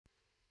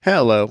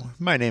Hello,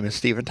 my name is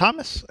Stephen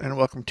Thomas, and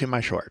welcome to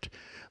my short.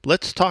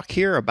 Let's talk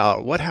here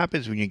about what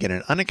happens when you get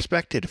an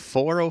unexpected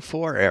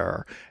 404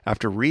 error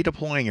after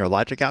redeploying your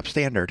Logic App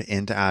Standard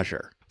into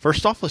Azure.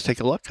 First off, let's take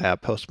a look. I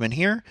have Postman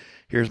here.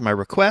 Here's my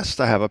request.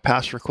 I have a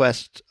pass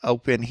request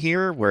open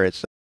here where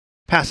it's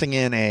passing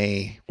in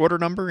a order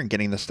number and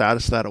getting the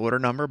status of that order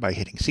number by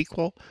hitting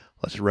SQL.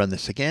 Let's run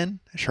this again.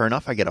 Sure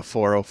enough, I get a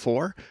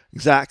 404.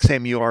 Exact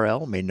same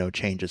URL, made no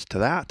changes to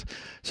that.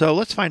 So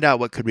let's find out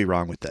what could be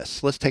wrong with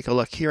this. Let's take a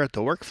look here at the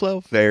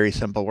workflow. Very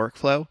simple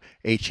workflow.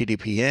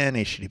 HTTP in,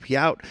 HTTP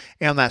out,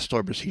 and that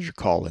stored procedure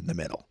call in the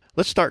middle.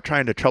 Let's start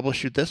trying to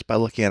troubleshoot this by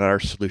looking at our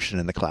solution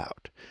in the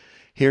cloud.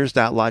 Here's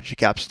that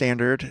Logic App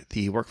Standard,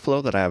 the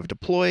workflow that I have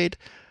deployed.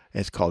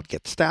 It's called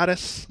Get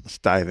Status. Let's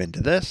dive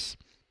into this.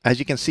 As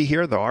you can see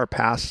here, there are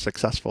past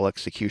successful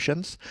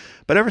executions,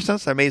 but ever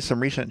since I made some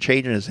recent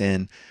changes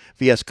in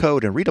VS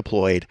Code and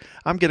redeployed,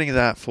 I'm getting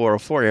that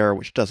 404 error,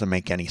 which doesn't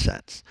make any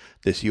sense.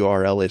 This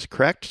URL is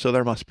correct, so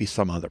there must be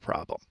some other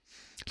problem.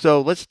 So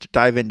let's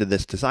dive into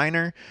this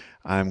designer.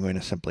 I'm going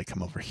to simply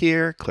come over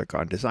here, click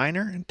on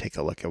designer, and take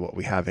a look at what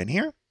we have in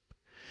here.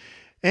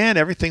 And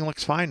everything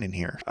looks fine in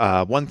here.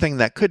 One thing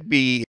that could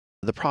be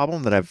the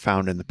problem that I've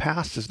found in the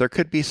past is there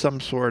could be some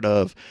sort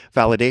of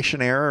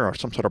validation error or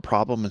some sort of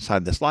problem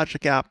inside this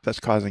Logic app that's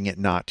causing it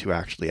not to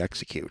actually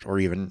execute or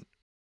even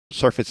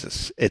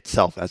surface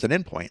itself as an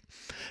endpoint.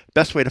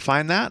 Best way to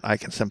find that, I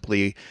can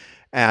simply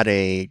add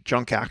a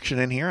junk action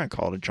in here. I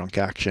call it a junk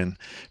action,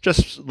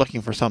 just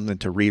looking for something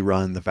to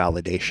rerun the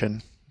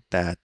validation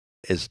that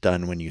is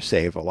done when you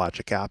save a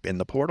Logic app in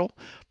the portal.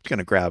 I'm going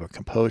to grab a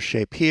compose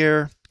shape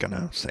here, going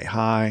to say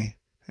hi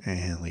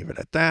and leave it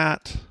at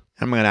that.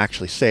 I'm going to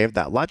actually save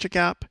that Logic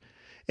app.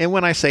 And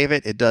when I save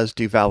it, it does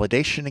do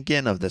validation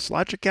again of this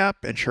Logic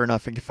app. And sure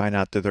enough, I can find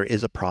out that there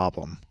is a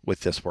problem with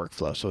this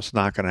workflow. So it's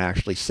not going to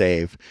actually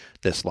save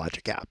this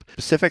Logic app.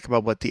 Specific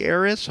about what the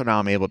error is. So now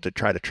I'm able to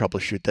try to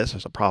troubleshoot this.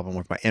 There's a problem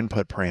with my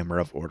input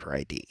parameter of order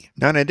ID.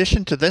 Now, in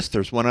addition to this,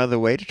 there's one other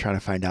way to try to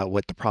find out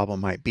what the problem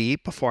might be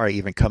before I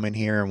even come in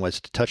here and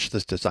was to touch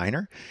this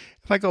designer.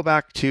 If I go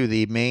back to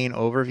the main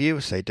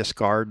overview, say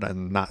discard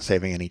and not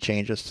saving any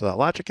changes to that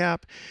Logic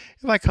app,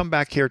 if I come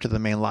back here to the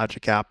main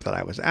Logic app that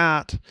I was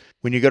at,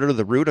 when you go to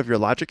the root of your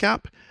Logic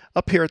app,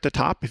 up here at the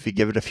top, if you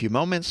give it a few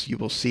moments, you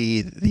will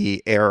see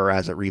the error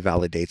as it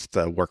revalidates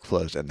the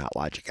workflows in that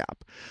Logic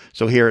app.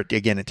 So here,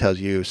 again, it tells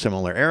you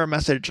similar error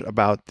message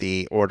about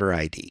the order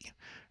ID.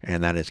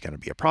 And that is going to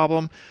be a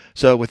problem.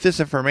 So with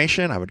this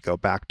information, I would go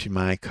back to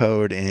my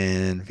code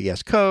in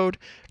VS Code,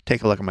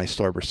 take a look at my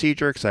store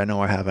procedure because I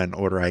know I have an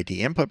order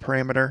ID input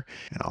parameter,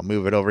 and I'll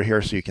move it over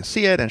here so you can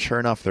see it. And sure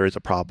enough, there is a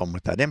problem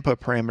with that input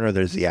parameter.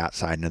 There's the @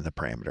 sign in the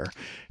parameter.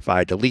 If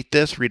I delete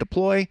this,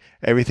 redeploy,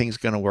 everything's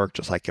going to work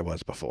just like it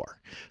was before.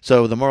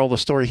 So the moral of the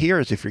story here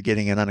is if you're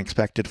getting an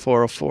unexpected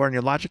 404 in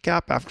your Logic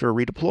app after a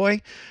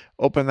redeploy,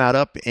 open that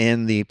up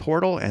in the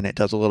portal and it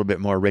does a little bit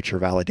more richer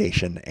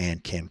validation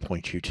and can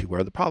point you to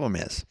where the problem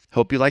is.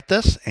 Hope you like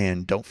this,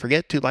 and don't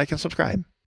forget to like and subscribe.